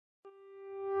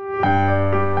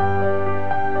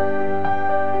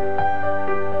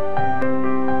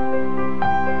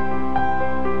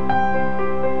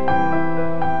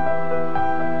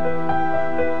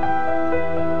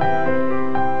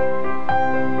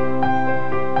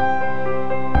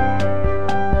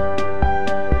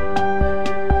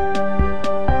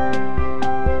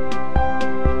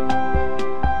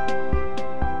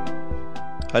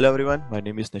Hello everyone, my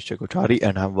name is Nishchay Kothari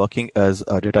and I'm working as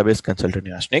a database consultant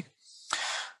in Ashnik.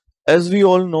 As we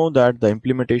all know that the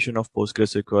implementation of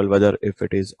PostgreSQL, whether if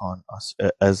it is on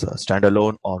as a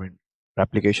standalone or in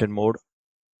replication mode,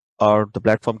 or the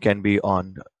platform can be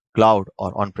on cloud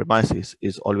or on premises,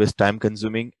 is always time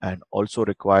consuming and also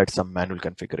required some manual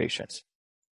configurations.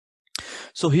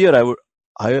 So here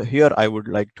I would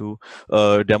like to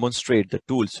demonstrate the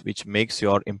tools which makes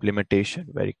your implementation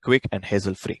very quick and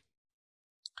hassle-free.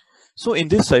 So in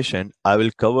this session, I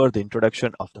will cover the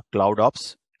introduction of the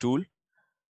CloudOps tool,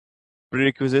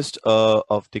 prerequisites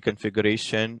of the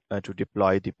configuration to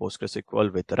deploy the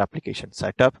PostgreSQL with the replication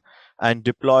setup, and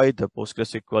deploy the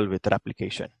PostgreSQL with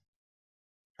replication,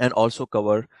 and also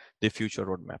cover the future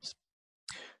roadmaps.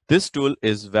 This tool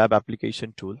is web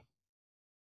application tool,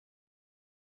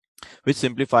 which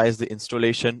simplifies the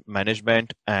installation,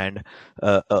 management, and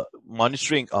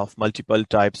monitoring of multiple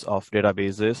types of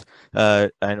databases,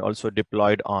 and also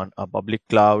deployed on a public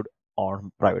cloud or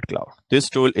private cloud. This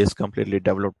tool is completely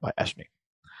developed by Ashnik.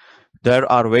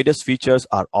 There are various features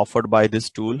are offered by this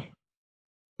tool,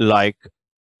 like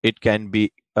it can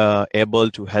be able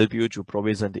to help you to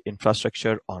provision the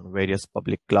infrastructure on various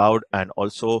public cloud, and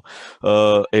also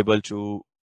able to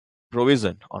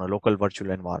provision on a local virtual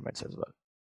environments as well.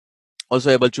 Also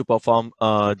able to perform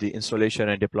the installation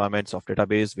and deployments of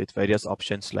database with various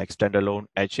options like standalone,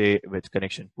 HA with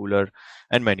connection pooler,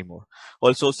 and many more.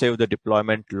 Also save the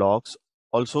deployment logs.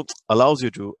 Also allows you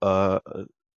to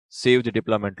save the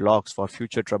deployment logs for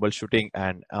future troubleshooting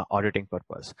and auditing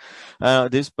purpose.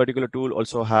 This particular tool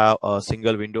also have a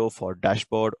single window for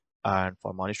dashboard and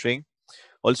for monitoring.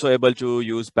 Also able to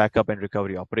use backup and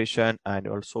recovery operation, and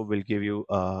also will give you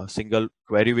a single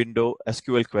query window,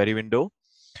 SQL query window,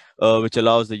 which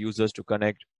allows the users to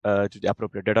connect to the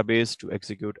appropriate database to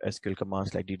execute SQL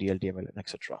commands like DDL, DML, and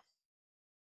etc.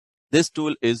 This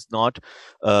tool is not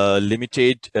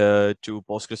limited to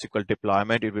PostgreSQL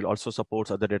deployment. It will also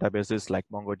support other databases like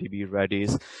MongoDB,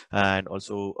 Redis, and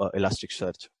also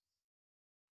Elasticsearch.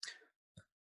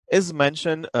 As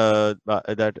mentioned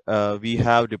that we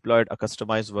have deployed a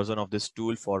customized version of this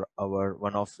tool for our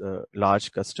one of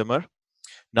large customer.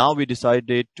 Now we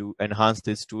decided to enhance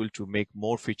this tool to make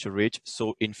more feature rich.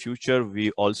 So in future,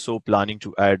 we also planning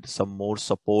to add some more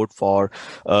support for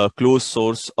closed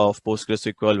source of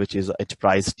PostgreSQL, which is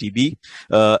Enterprise DB,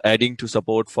 adding to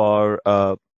support for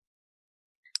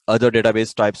other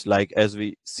database types like as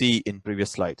we see in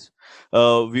previous slides.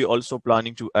 We also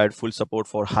planning to add full support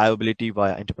for high availability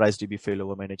via Enterprise DB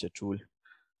failover manager tool,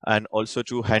 and also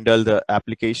to handle the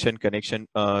application connection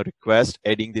request,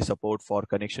 adding the support for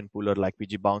connection pooler like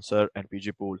PG Bouncer and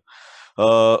PG Pool.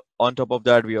 On top of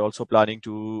that, we are also planning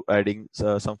to adding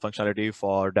some functionality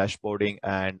for dashboarding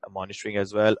and monitoring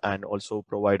as well, and also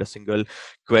provide a single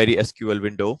query SQL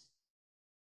window.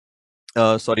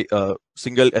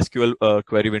 Single SQL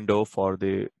query window for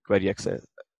the query access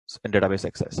and database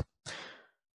access.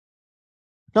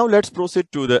 Now let's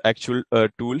proceed to the actual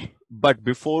tool. But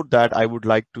before that, I would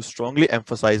like to strongly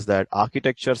emphasize that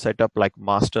architecture setup like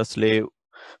master-slave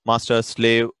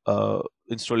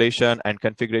installation and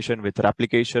configuration with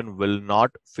replication will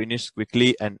not finish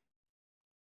quickly, and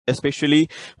especially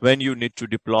when you need to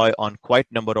deploy on quite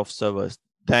number of servers.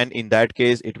 Then in that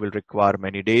case, it will require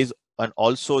many days, and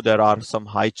also there are some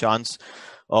high chance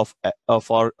of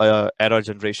error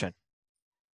generation.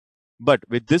 But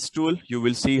with this tool, you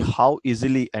will see how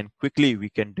easily and quickly we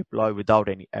can deploy without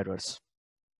any errors.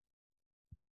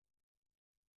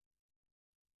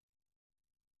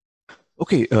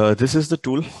 Okay, this is the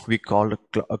tool we call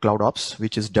CloudOps,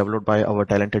 which is developed by our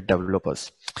talented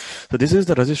developers. So this is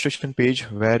the registration page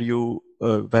where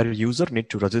user need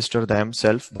to register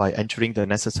themselves by entering the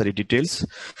necessary details.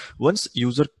 Once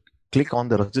user click on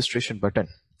the registration button,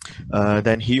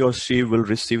 then he or she will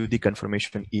receive the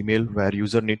confirmation email where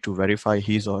user need to verify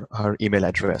his or her email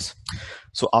address.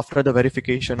 So after the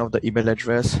verification of the email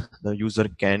address, the user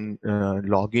can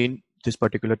log in this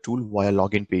particular tool via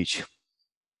login page.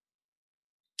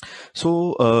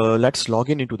 So let's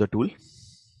log in into the tool.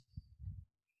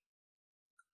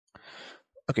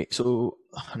 Okay, so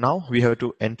now we have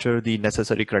to enter the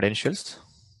necessary credentials.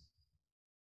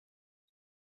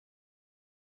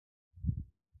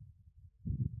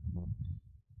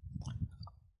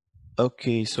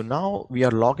 Okay, so now we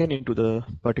are logged in into the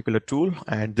particular tool,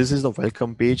 and this is the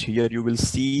welcome page. Here you will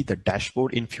see the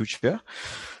dashboard in future.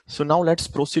 So now let's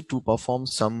proceed to perform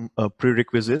some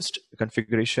prerequisites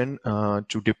configuration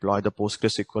to deploy the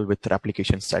PostgreSQL with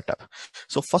replication setup.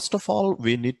 So first of all,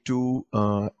 we need to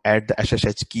add the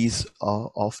SSH keys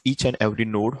of each and every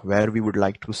node where we would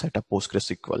like to set up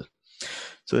PostgreSQL.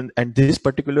 So, and this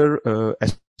particular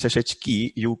SSH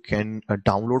key you can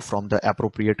download from the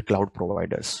appropriate cloud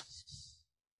providers.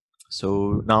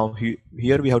 So now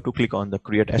here we have to click on the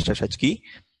create SSH key.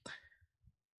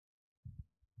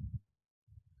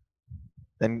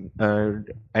 Then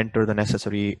enter the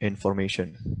necessary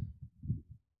information.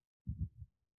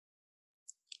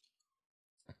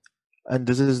 And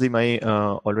this is the my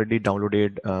already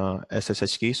downloaded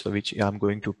SSH key, so which I'm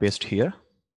going to paste here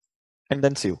and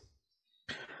then save.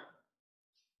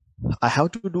 I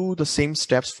have to do the same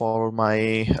steps for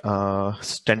my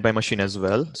standby machine as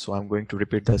well. So I'm going to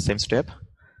repeat the same step.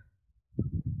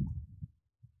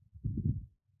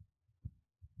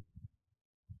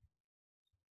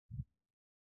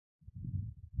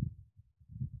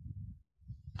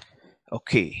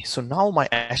 Okay, so now my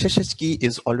SSH key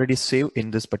is already saved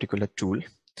in this particular tool.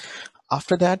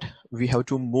 After that, we have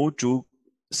to move to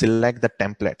select the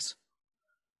templates.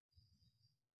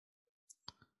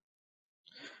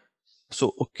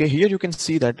 So, okay, here you can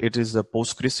see that it is a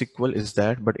PostgreSQL is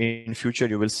there, but in future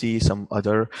you will see some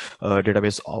other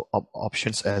database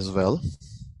options as well.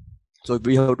 So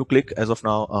we have to click as of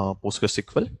now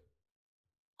PostgreSQL.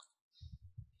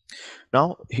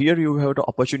 Now here you have the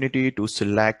opportunity to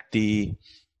select the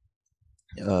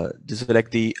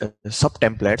sub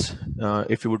templates.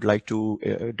 If you would like to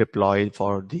deploy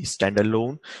for the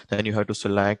standalone, then you have to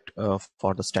select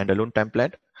for the standalone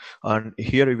template. And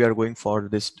here we are going for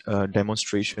this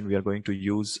demonstration. We are going to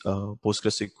use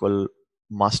PostgreSQL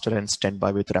master and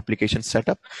standby with replication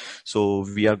setup. So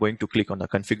we are going to click on the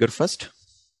configure first.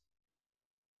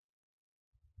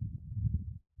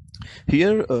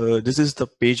 Here, this is the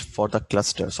page for the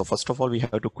cluster. So first of all, we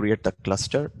have to create the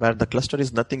cluster, where the cluster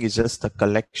is nothing, is just the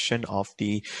collection of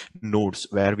the nodes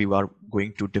where we are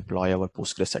going to deploy our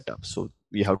Postgres setup. So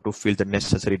we have to fill the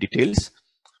necessary details.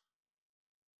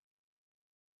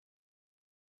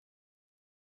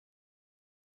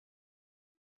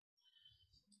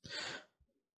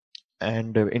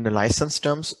 And in the license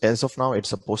terms, as of now,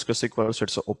 it's a PostgreSQL, so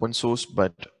it's open source.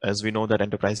 But as we know that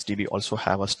Enterprise DB also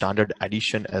have a standard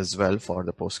edition as well for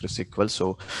the PostgreSQL.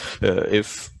 So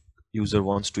if user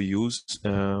wants to use,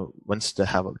 once they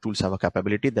have tools have a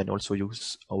capability, then also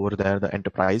use over there the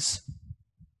enterprise.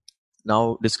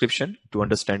 Now description to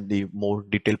understand the more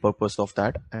detailed purpose of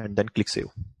that, and then click save.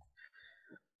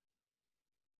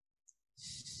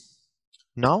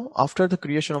 Now, after the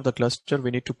creation of the cluster,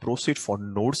 we need to proceed for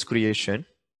nodes creation.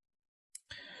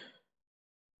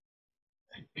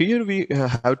 Here we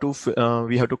have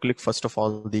to click first of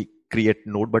all the create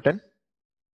node button,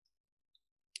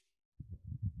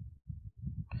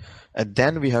 and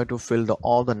then we have to fill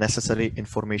all the necessary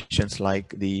informations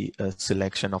like the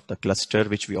selection of the cluster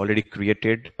which we already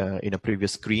created in a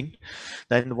previous screen.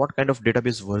 Then what kind of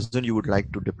database version you would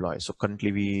like to deploy. So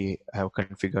currently we have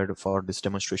configured for this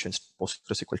demonstration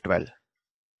PostgreSQL 12.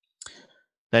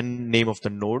 Then name of the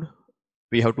node.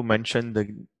 We have to mention the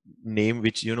name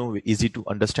which easy to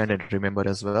understand and remember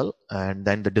as well, and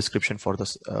then the description for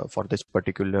this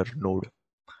particular node.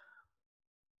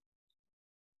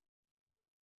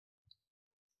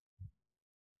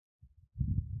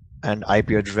 And IP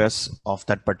address of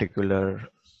that particular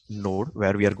node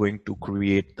where we are going to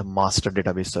create the master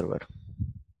database server.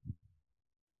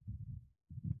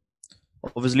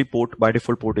 Obviously, port by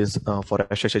default port is for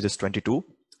SSH is 22,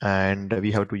 and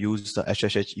we have to use the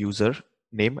SSH user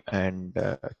name and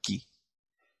key.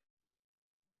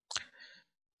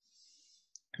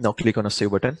 Now click on a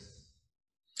save button.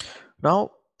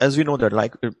 Now, as we know that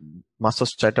like master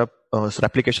setup,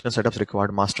 replication setups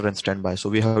required master and standby. So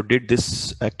we have did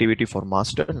this activity for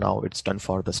master. Now it's done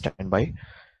for the standby.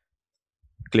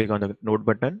 Click on the node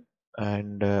button,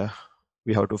 and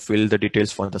we have to fill the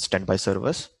details for the standby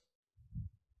servers.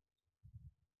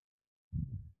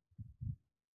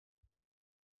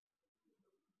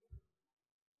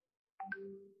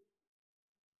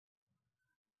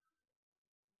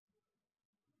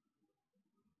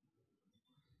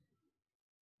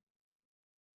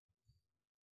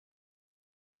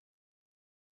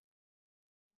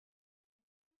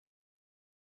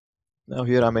 Now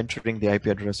here I'm entering the IP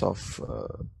address of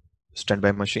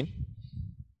standby machine.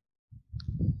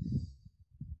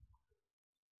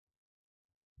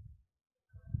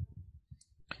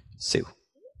 Save.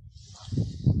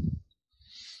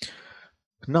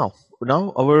 Now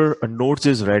our nodes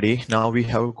is ready. Now we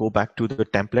have to go back to the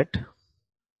template.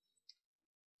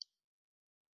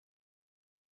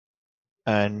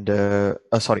 And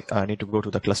sorry, I need to go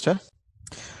to the cluster.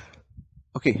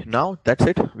 Okay, now that's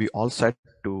it. We all set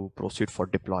to proceed for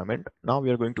deployment. Now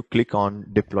we are going to click on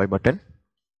deploy button.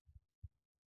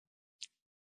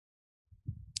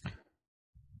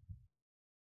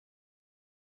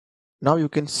 Now you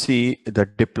can see the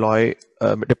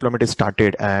deployment is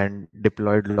started and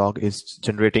deployed log is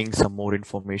generating some more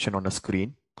information on the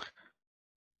screen.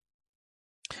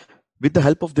 With the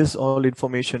help of this all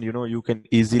information, you can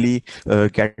easily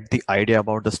get the idea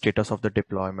about the status of the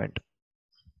deployment.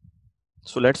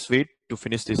 So let's wait to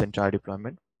finish this entire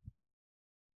deployment.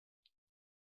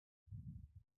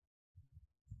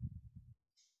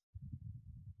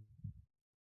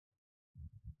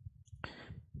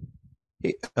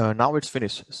 Now it's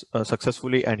finished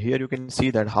successfully, and here you can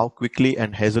see that how quickly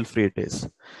and hassle-free it is.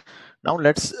 Now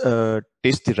let's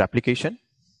test the replication.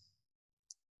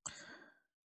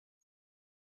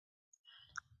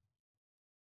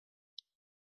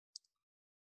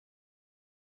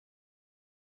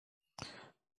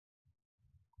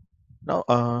 Now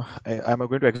I'm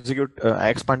going to execute, I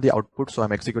expand the output, so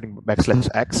I'm executing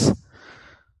 \x,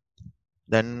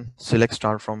 then select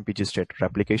start from pgstate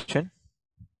replication.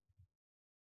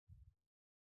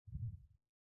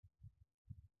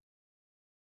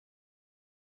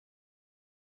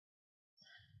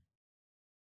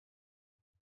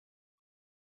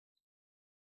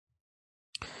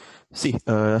 See,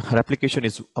 replication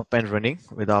is up and running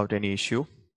without any issue.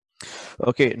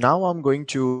 Okay, now I'm going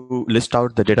to list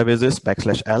out the databases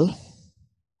 \l.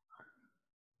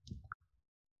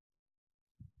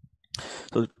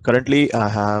 So currently I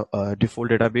have a default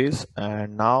database,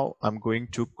 and now I'm going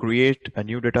to create a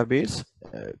new database.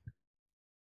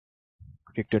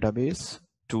 Create database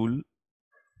tool.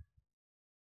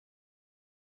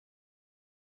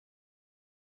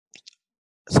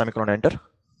 Semicolon, enter.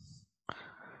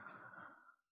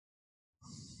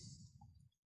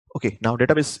 Okay, now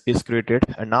database is created,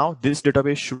 and now this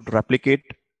database should replicate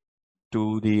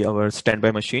to our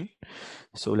standby machine.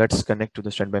 So let's connect to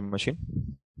the standby machine.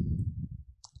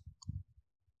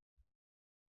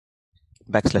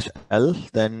 \l,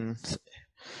 then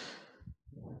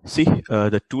see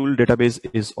the tool database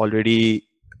is already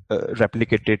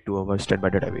replicated to our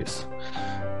standby database.